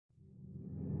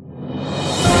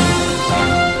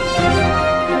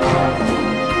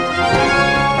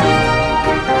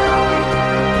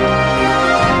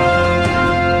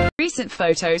recent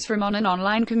photos from an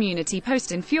online community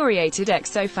post infuriated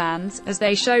EXO fans, as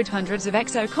they showed hundreds of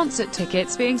EXO concert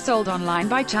tickets being sold online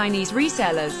by Chinese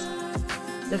resellers.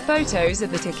 The photos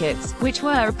of the tickets, which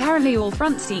were apparently all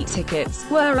front-seat tickets,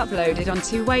 were uploaded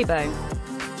onto Weibo.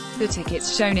 The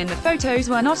tickets shown in the photos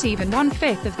were not even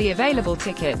one-fifth of the available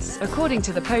tickets, according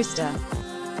to the poster.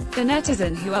 The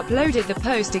netizen who uploaded the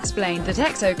post explained that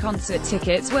EXO concert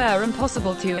tickets were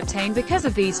impossible to obtain because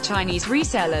of these Chinese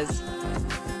resellers.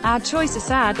 Ad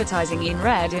choices advertising in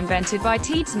red invented by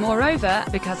Teats. Moreover,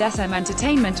 because SM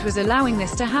Entertainment was allowing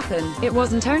this to happen, it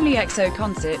wasn't only EXO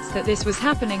concerts that this was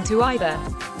happening to either.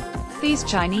 These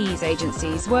Chinese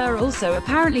agencies were also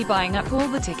apparently buying up all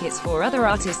the tickets for other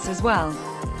artists as well.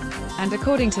 And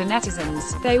according to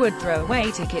netizens, they would throw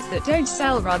away tickets that don't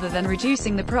sell rather than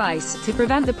reducing the price, to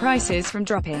prevent the prices from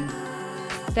dropping.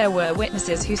 There were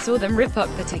witnesses who saw them rip up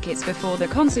the tickets before the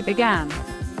concert began.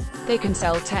 They can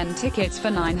sell 10 tickets for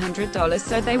 $900,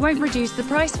 so they won't reduce the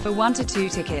price for 1 to 2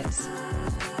 tickets.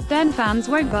 Then fans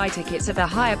won't buy tickets at a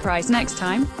higher price next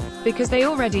time? Because they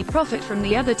already profit from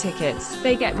the other tickets,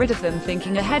 they get rid of them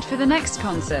thinking ahead for the next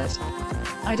concert.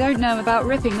 I don't know about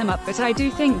ripping them up, but I do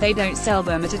think they don't sell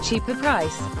them at a cheaper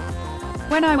price.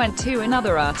 When I went to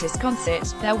another artist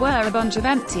concert, there were a bunch of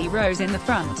empty rows in the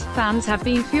front. Fans have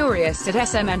been furious at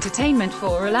SM Entertainment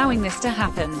for allowing this to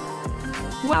happen.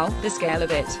 Wow, the scale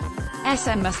of it.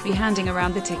 SM must be handing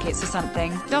around the tickets or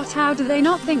something. How do they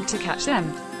not think to catch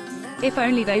them? If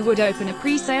only they would open a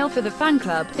pre-sale for the fan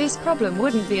club, this problem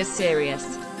wouldn't be as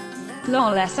serious.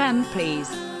 Lol, SM, please.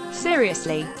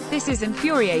 Seriously, this is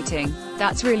infuriating.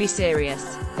 That's really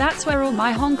serious. That's where all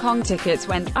my Hong Kong tickets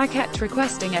went. I kept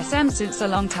requesting SM since a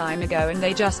long time ago and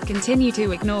they just continue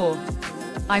to ignore.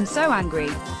 I'm so angry.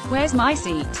 Where's my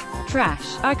seat?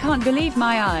 Trash. I can't believe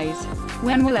my eyes.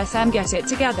 When will SM get it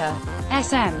together?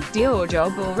 SM, do your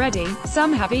job already.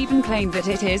 Some have even claimed that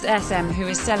it is SM who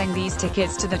is selling these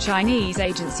tickets to the Chinese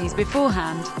agencies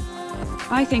beforehand.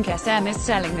 I think SM is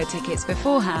selling the tickets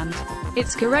beforehand.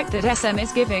 It's correct that SM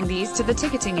is giving these to the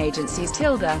ticketing agencies.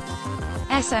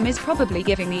 SM is probably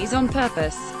giving these on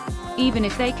purpose. Even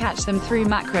if they catch them through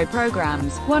macro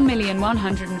programs,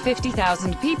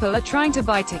 1,150,000 people are trying to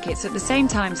buy tickets at the same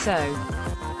time, so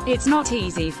it's not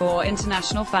easy for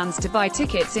international fans to buy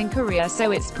tickets in Korea, so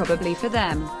it's probably for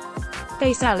them.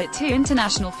 They sell it to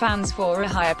international fans for a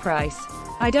higher price.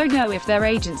 I don't know if their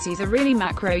agencies are really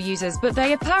macro users, but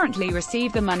they apparently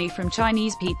receive the money from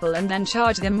Chinese people and then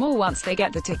charge them more once they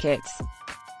get the tickets.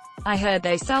 I heard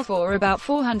they sell for about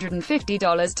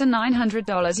 $450 to $900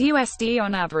 USD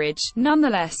on average.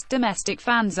 Nonetheless, domestic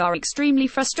fans are extremely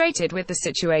frustrated with the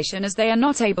situation as they are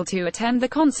not able to attend the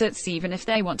concerts even if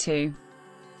they want to.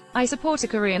 I support a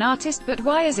Korean artist, but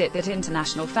why is it that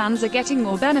international fans are getting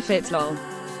more benefits? Lol.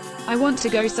 I want to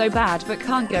go so bad but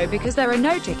can't go because there are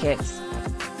no tickets.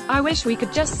 I wish we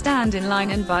could just stand in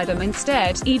line and buy them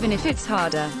instead, even if it's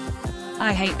harder.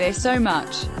 I hate this so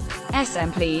much.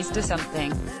 SM, please do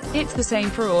something. It's the same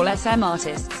for all SM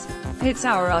artists. It's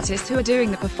our artists who are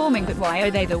doing the performing, but why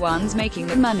are they the ones making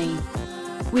the money?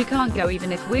 We can't go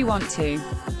even if we want to.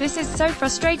 This is so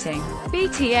frustrating.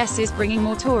 BTS is bringing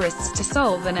more tourists to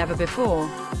Seoul than ever before.